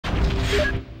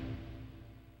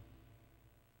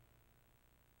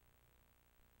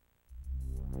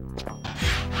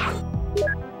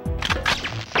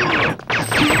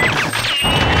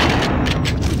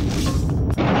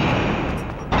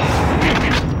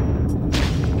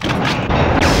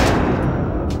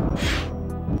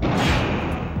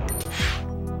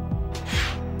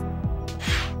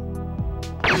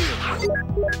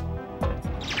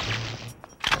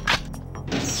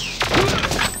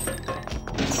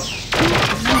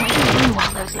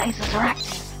Those lasers are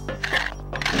active.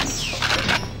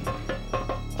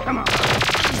 Come on.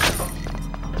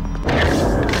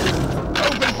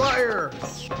 Open fire!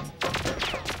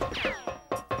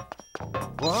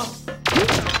 What?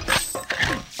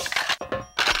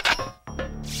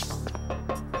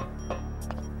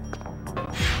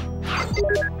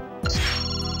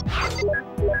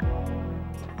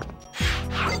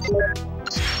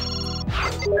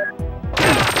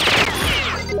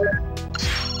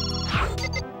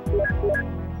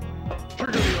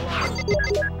 Trigger the alarm.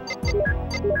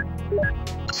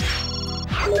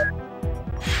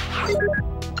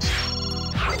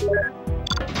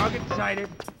 Target sighted.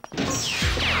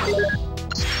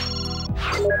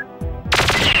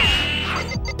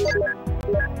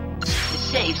 The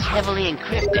safe's heavily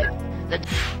encrypted. The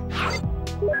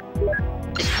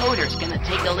decoder's gonna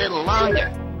take a little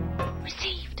longer.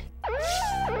 Received.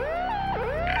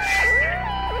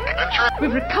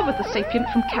 We've recovered the Sapient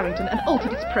from Carrington and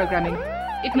altered its programming.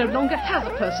 It no longer has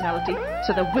a personality,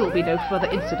 so there will be no further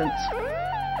incidents.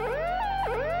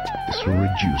 This will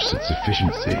reduce its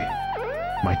efficiency.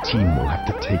 My team will have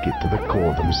to take it to the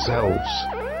core themselves.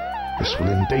 This will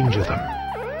endanger them.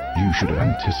 You should have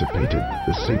anticipated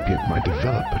the Sapient might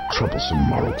develop a troublesome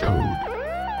moral code.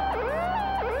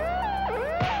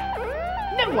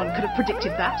 No one could have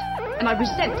predicted that, and I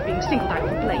resent being singled out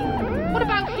for blame. What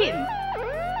about him?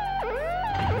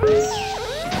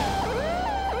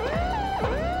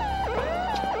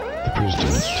 The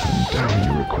President turned down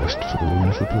your request for the loan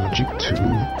of the Pelagic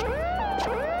II.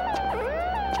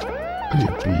 Could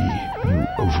it be you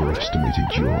overestimated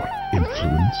your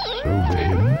influence over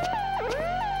him?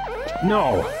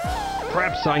 No.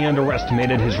 Perhaps I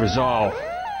underestimated his resolve.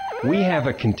 We have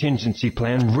a contingency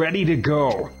plan ready to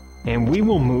go, and we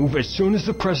will move as soon as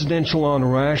the presidential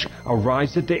entourage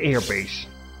arrives at the airbase.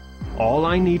 All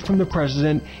I need from the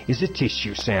President is a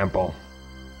tissue sample.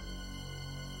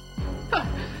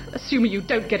 Assuming you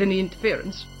don't get any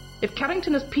interference. If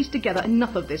Carrington has pieced together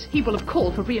enough of this, he will have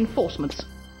called for reinforcements.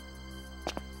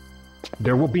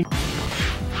 There will be...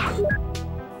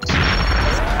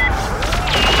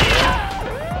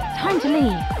 Time to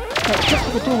leave. Let's get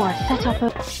to the door, set up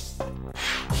a...